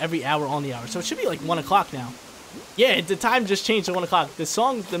change every hour on the hour, so it should be like 1 o'clock now. Yeah, the time just changed to 1 o'clock.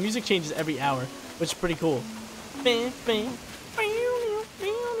 The music changes every hour, which is pretty cool.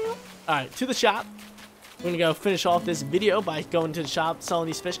 Alright, to the shop. We're gonna go finish off this video by going to the shop, selling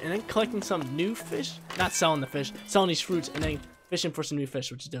these fish, and then collecting some new fish. Not selling the fish, selling these fruits, and then fishing for some new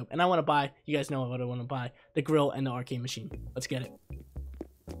fish, which is dope. And I want to buy, you guys know what I want to buy, the grill and the arcade machine. Let's get it.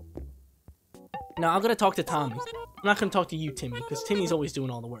 Now, I'm gonna talk to Tommy. I'm not gonna talk to you, Timmy, because Timmy's always doing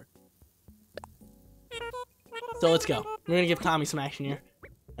all the work. So let's go. We're gonna give Tommy some action here,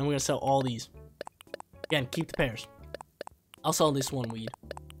 and we're gonna sell all these. Again, keep the pears. I'll sell this one weed.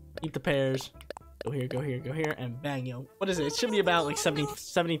 Keep the pears. Go here, go here, go here, and bang, yo. What is it? It should be about like 70 to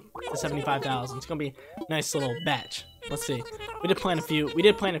 75,000. It's gonna be a nice little batch. Let's see. We did plant a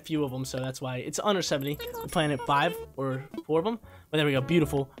few of them, so that's why it's under 70. We planted 5 or 4 of them. But there we go,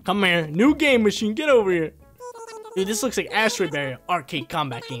 beautiful. Come here, new game machine, get over here. Dude, this looks like Asteroid Barrier arcade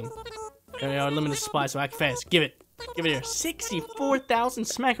combat game. There we are, limited supply, so act fast. Give it here. 64,000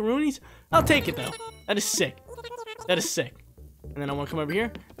 smackaroonies. I'll take it though. That is sick. That is sick. And then I want to come over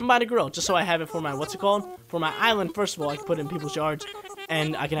here and buy the grill, just so I have it for my, what's it called? For my island, first of all, I can put it in people's yards,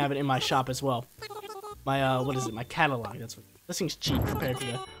 and I can have it in my shop as well. My, what is it? My catalog. That's what, this thing's cheap compared to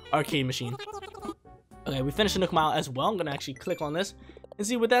the arcade machine. Okay, we finished the Nook Mile as well. I'm going to actually click on this and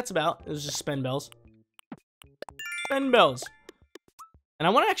see what that's about. It was just spend bells. Spend bells. And I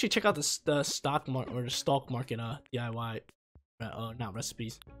want to actually check out the stock market, or the stock market, DIY, not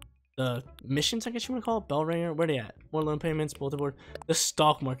recipes. The missions, I guess you want to call it. Bell ringer. Where they at? More loan payments, bulletin board. The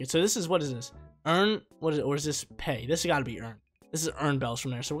stock market. So this is, what is this? Earn? What is it? Or is this pay? This has got to be earn. This is earn bells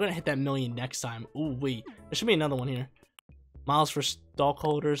from there. So we're going to hit that million next time. Ooh, wait. There should be another one here. Miles for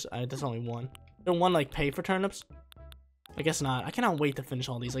stockholders. There's only one. There one, like, pay for turnips? I guess not. I cannot wait to finish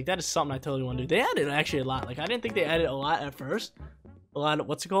all these. Like, that is something I totally want to do. They added actually a lot. Like, I didn't think they added a lot at first. A lot of,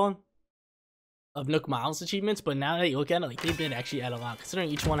 what's it called? Of Nook Miles achievements, but now that you look at it, like, they did actually add a lot, considering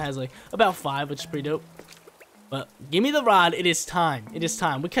each one has like about 5, which is pretty dope. But give me the rod. It is time. It is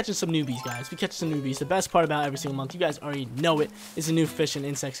time. We're catching some newbies, guys. We catch some newbies. The best part about every single month, you guys already know it, is the new fish and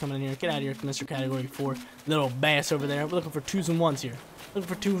insects coming in here. Get out of here, Mr. Category 4. Little bass over there. We're looking for 2s and 1s here.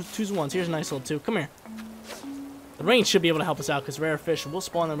 Looking for 2s and 1s. Here's a nice little 2. Come here. The rain should be able to help us out, because rare fish will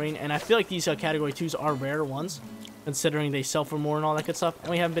spawn in the rain, and I feel like these category 2s are rare ones, considering they sell for more and all that good stuff, and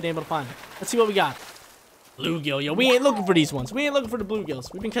we haven't been able to find them. Let's see what we got. Bluegill, yo, we ain't looking for these ones. We ain't looking for the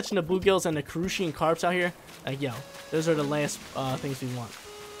bluegills. We've been catching the bluegills and the crucian carps out here. Like, yo, those are the last things we want.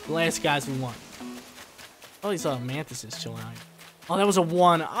 The last guys we want. Oh, these mantises chilling out here. Oh, that was a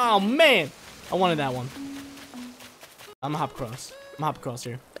 1. Oh, man. I wanted that one. I'm gonna hop across. I'm gonna hop across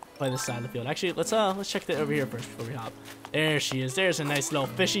here. Play this side of the field. Actually, let's check that over here first before we hop. There she is. There's a nice little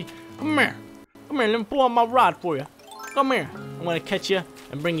fishy. Come here. Come here. Let me pull out my rod for you. Come here. I'm gonna catch you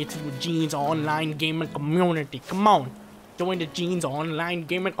and bring you to the Jeans Online Gaming Community. Come on. Join the Jeans Online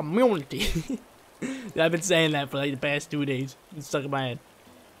Gaming Community. I've been saying that for like the past 2 days. It's stuck in my head.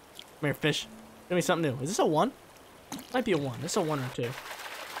 Come here, fish. Give me something new. Is this a 1? Might be a 1. This is a 1 or 2.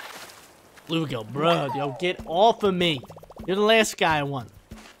 Bluegill, bro. Yo, get off of me. You're the last guy I want.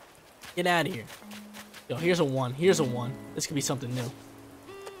 Get out of here. Yo, here's a 1. Here's a 1. This could be something new.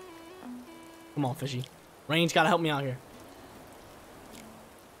 Come on, fishy. Rain's got to help me out here.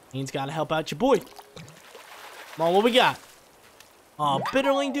 Rain's got to help out your boy. Come on, what we got? Oh,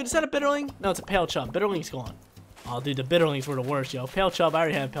 bitterling, dude. Is that a bitterling? No, it's a pale chub. Bitterling's gone. Oh, dude, the bitterlings were the worst, yo. Pale chub. I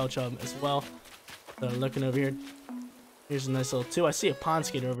already have pale chub as well. So looking over here. Here's a nice little 2. I see a pond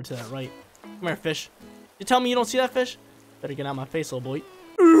skater over to that right. Come here, fish. You tell me you don't see that fish? Better get out of my face, little boy.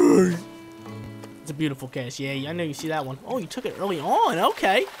 It's a beautiful cast. Yeah, I know you see that one. Oh, you took it early on.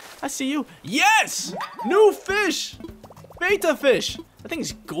 Okay. I see you. Yes! New fish! Beta fish! That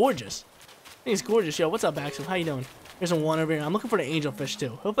thing's gorgeous. I think it's gorgeous. Yo, what's up, Axel? How you doing? There's a 1 over here. I'm looking for the angel fish, too.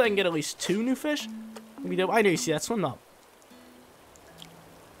 Hopefully I can get at least 2 new fish. Maybe dope. I know you see that. Swim up.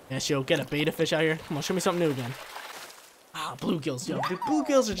 Yes, yo, get a beta fish out here. Come on, show me something new again. Ah, bluegills, yo. The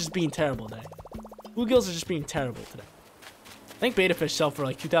bluegills are just being terrible today. Bluegills are just being terrible today. I think beta fish sell for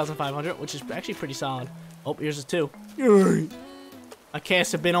like 2,500, which is actually pretty solid. Oh, here's a 2. My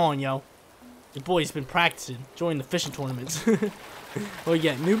casts have been on, yo. Your boy's been practicing, joining the fishing tournaments. What you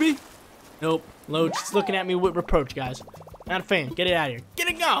get, newbie? Nope. Loach is looking at me with reproach, guys. Not a fan. Get it out of here. Get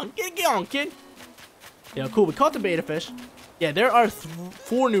it going. Get it going, kid. Yeah, cool. We caught the beta fish. Yeah, there are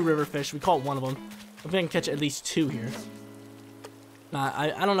 4 new river fish. We caught 1 of them. I think I can catch at least 2 here.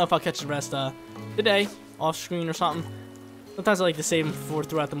 I don't know if I'll catch the rest today, off screen or something. Sometimes I like to save them for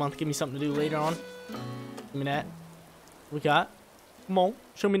throughout the month. Give me something to do later on. Give me that. What we got? Come on.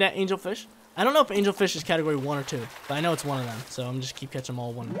 Show me that angelfish. I don't know if angelfish is category 1 or 2, but I know it's one of them. So I'm just keep catching them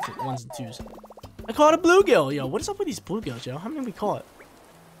all 1s and 2s. I caught a bluegill. Yo, what is up with these bluegills, yo? How many we caught?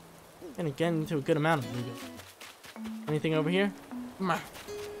 And get into a good amount of bluegill. Anything over here? But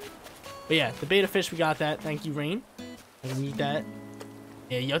yeah, the beta fish, we got that. Thank you, Rain. I can eat that.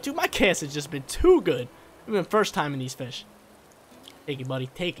 Yeah, yo, dude, my cast has just been too good. It's been first time in these fish. Take it, buddy.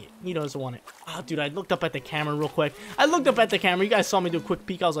 Take it. He doesn't want it. Oh, dude, I looked up at the camera real quick. I looked up at the camera. You guys saw me do a quick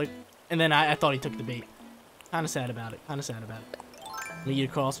peek. I was like, and then I thought he took the bait. Kind of sad about it. Kind of sad about it. Let me eat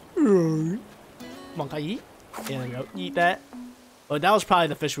across. Come on, can I eat? Yeah, there we go. Eat that. Oh, that was probably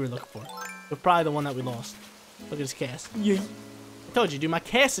the fish we were looking for. But probably the one that we lost. Look at his cast. Yeah. I told you, dude. My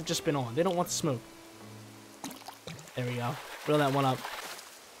cast has just been on. They don't want the smoke. There we go. Reel that one up.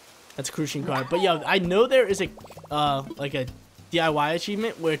 That's a cruising card. But yo, I know there is a like a DIY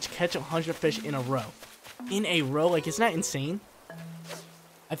achievement where it's catch 100 fish in a row. In a row? Like, isn't that insane?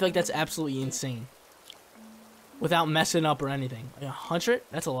 I feel like that's absolutely insane. Without messing up or anything. Like 100?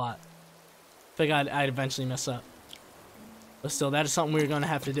 That's a lot. I feel like I'd eventually mess up. But still, that is something we're going to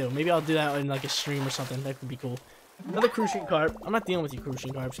have to do. Maybe I'll do that in like a stream or something. That could be cool. Another cruising carp. I'm not dealing with you,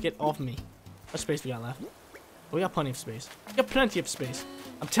 cruising carps. Get off of me. How much space we got left? We got plenty of space. We got plenty of space.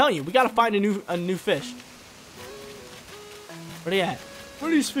 I'm telling you, we gotta find a new fish. Where they at?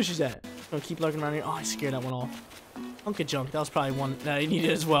 Where are these fishes at? I'm gonna keep lurking around here. Oh, I scared that one off. Hunk of junk. That was probably one that I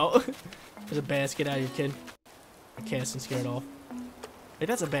needed as well. There's a bass. Get out of here, kid. I cast and scared off. Hey,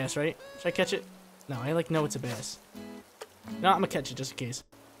 that's a bass, right? Should I catch it? No, I like know it's a bass. No, I'm gonna catch it just in case.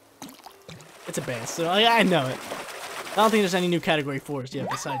 It's a bass, so I know it. I don't think there's any new category 4s yet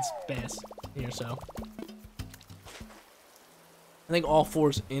besides bass here, so. I think all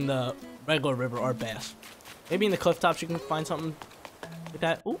 4s in the regular river are bass. Maybe in the cliff tops you can find something like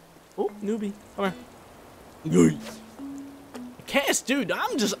that. Ooh, ooh, newbie. Come here. Cast, dude,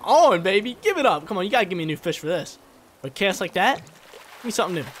 I'm just on, baby. Give it up. Come on, you gotta give me a new fish for this. But cast like that? Give me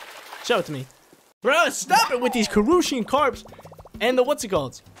something new. Show it to me. Bro, stop it with these crucian carps and the what's it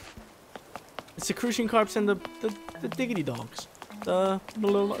called? It's the crucian carps and the diggity dogs. The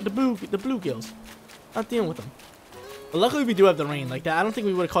bluegills. Not dealing with them. But luckily we do have the rain. Like that, I don't think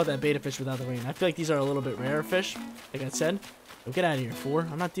we would have caught that beta fish without the rain. I feel like these are a little bit rarer fish, like I said. So get out of here, 4.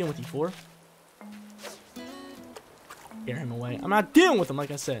 I'm not dealing with you, 4. Scare him away. I'm not dealing with him,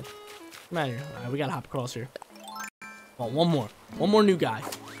 like I said. Come out of here. All right, we gotta hop across here. Oh, one more. One more new guy.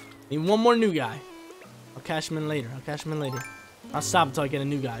 Need one more new guy. I'll catch him in later. I'll catch him in later. I'll stop until I get a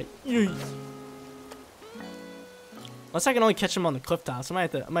new guy. Unless I can only catch him on the cliff tops. I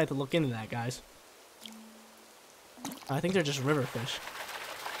might have to look into that, guys. I think they're just river fish.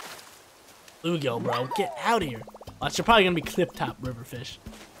 Bluegill, bro. Get out of here. Well, it's probably going to be cliff top river fish.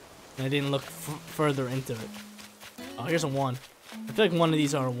 And I didn't look further into it. Oh, here's a 1. I feel like one of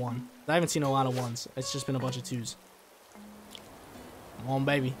these are a 1. I haven't seen a lot of 1s. It's just been a bunch of 2s. Come on,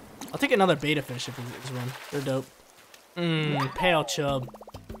 baby. I'll take another beta fish if it's one. They're dope. Pale chub.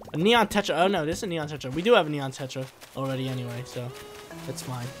 A neon tetra. Oh, no, this is a neon tetra. We do have a neon tetra already anyway, so that's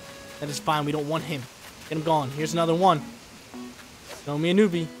fine. That is fine. We don't want him. Get him gone. Here's another one. Throw me a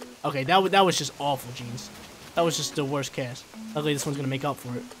newbie. Okay, that was just awful, Jeans. That was just the worst cast. Luckily, this one's going to make up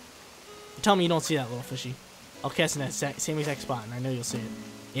for it. Tell me you don't see that, little fishy. I'll cast in that same exact spot, and I know you'll see it.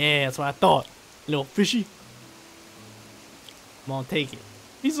 Yeah, that's what I thought. Little fishy. Come on, take it.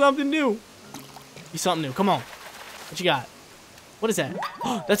 He's something new. He's something new. Come on. What you got? What is that?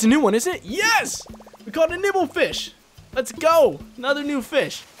 Oh, that's a new one, is it? Yes! We caught a nibble fish. Let's go. Another new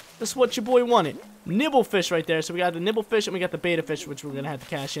fish. That's what your boy wanted. Nibble fish right there. So we got the nibble fish and we got the beta fish, which we're going to have to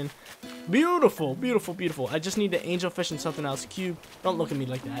cash in. Beautiful, beautiful, beautiful. I just need the angel fish and something else. Cube. Don't look at me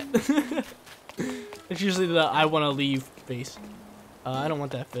like that. It's usually the I want to leave face. I don't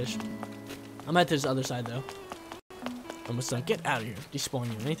want that fish. I'm at this other side, though. Almost done. Get out of here. Despawn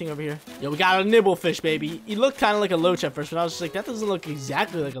you. Anything over here? Yo, we got a nibble fish, baby. He looked kind of like a loach at first, but I was just like, that doesn't look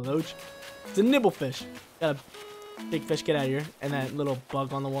exactly like a loach. It's a nibble fish. Got a big fish. Get out of here. And that little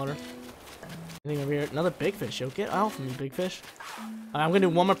bug on the water. Anything over here? Another big fish. Yo, get out from me, big fish. I'm going to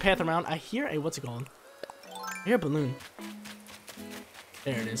do one more path around. I hear a, what's it called? I hear a balloon.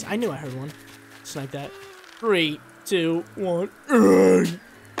 There it is. I knew I heard one. Snipe that. 3, 2, 1.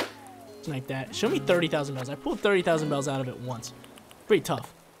 Snipe that. Show me 30,000 bells. I pulled 30,000 bells out of it once. Pretty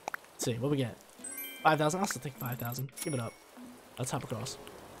tough. Let's see. What we get? 5,000. I'll still take 5,000. Give it up. Let's hop across.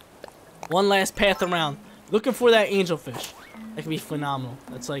 One last path around. Looking for that angel fish. That could be phenomenal.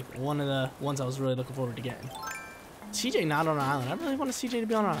 That's like one of the ones I was really looking forward to getting. CJ not on an island. I really want a CJ to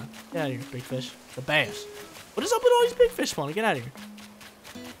be on an island. Get out of here, big fish. The bass. What is up with all these big fish spawning? Get out of here.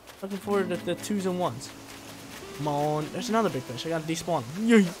 Looking forward to the 2s and 1s. Come on. There's another big fish. I gotta despawn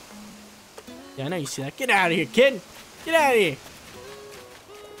him. Yeah, I know you see that. Get out of here, kid. Get out of here.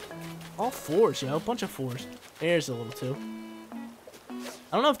 All 4s, yo. A bunch of 4s. There's a little 2.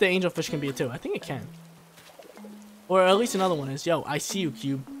 I don't know if the angel fish can be a 2. I think it can. Or at least another one is. Yo, I see you,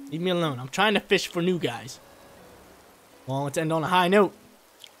 Cube. Leave me alone. I'm trying to fish for new guys. Well, let's end on a high note.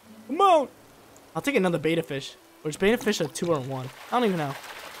 Come on. I'll take another beta fish. Or is beta fish a 2 or a 1? I don't even know.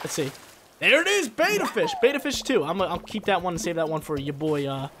 Let's see. There it is. Beta fish. Beta fish 2. I'll keep that one and save that one for your boy,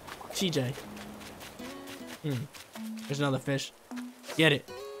 CJ. There's another fish. Get it.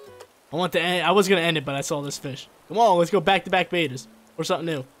 I want to end. I was gonna end it, but I saw this fish. Come on, let's go back-to-back betas or something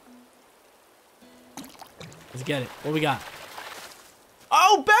new. Let's get it. What we got?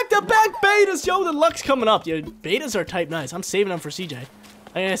 Oh, back-to-back betas, yo. The luck's coming up. Yo, betas are type nice. I'm saving them for CJ.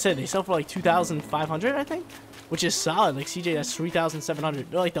 Like I said, they sell for like 2,500, I think, which is solid. Like CJ, that's 3,700.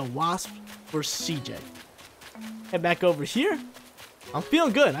 They're like the wasp for CJ. Head back over here. I'm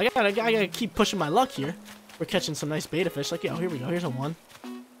feeling good. I gotta keep pushing my luck here. We're catching some nice beta fish. Like, yo, here we go. Here's a 1.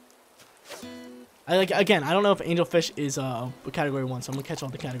 Again, I don't know if angel fish is a category 1, so I'm gonna catch all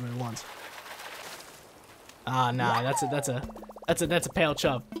the category 1s. Ah, nah, that's a pale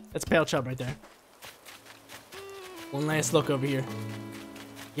chub. That's a pale chub right there. One last look over here.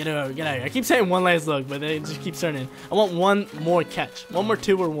 Get out of here. I keep saying one last look, but it just keeps turning. I want one more catch. One more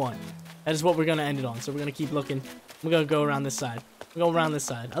 2 or 1. That is what we're gonna end it on. So we're gonna keep looking. We're gonna go around this side. We'll go around this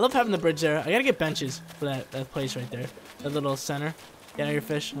side. I love having the bridge there. I gotta get benches for that place right there. That little center. Get out of your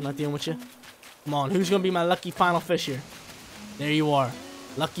fish. I'm not dealing with you. Come on. Who's gonna be my lucky final fish here? There you are.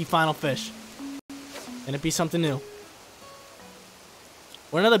 Lucky final fish. Can it be something new?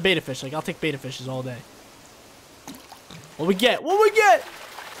 Or another beta fish. Like, I'll take beta fishes all day. What we get? What we get?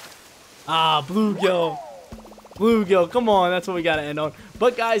 Ah, bluegill. Bluegill. Come on. That's what we gotta end on.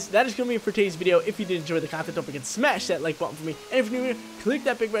 But guys, that is going to be it for today's video. If you did enjoy the content, don't forget to smash that like button for me. And if you're new here, click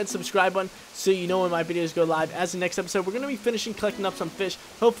that big red subscribe button so you know when my videos go live. As the next episode, we're going to be finishing collecting up some fish.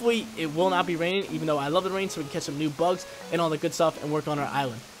 Hopefully, it will not be raining, even though I love the rain, so we can catch some new bugs and all the good stuff and work on our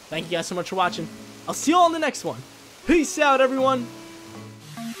island. Thank you guys so much for watching. I'll see you all in the next one. Peace out, everyone.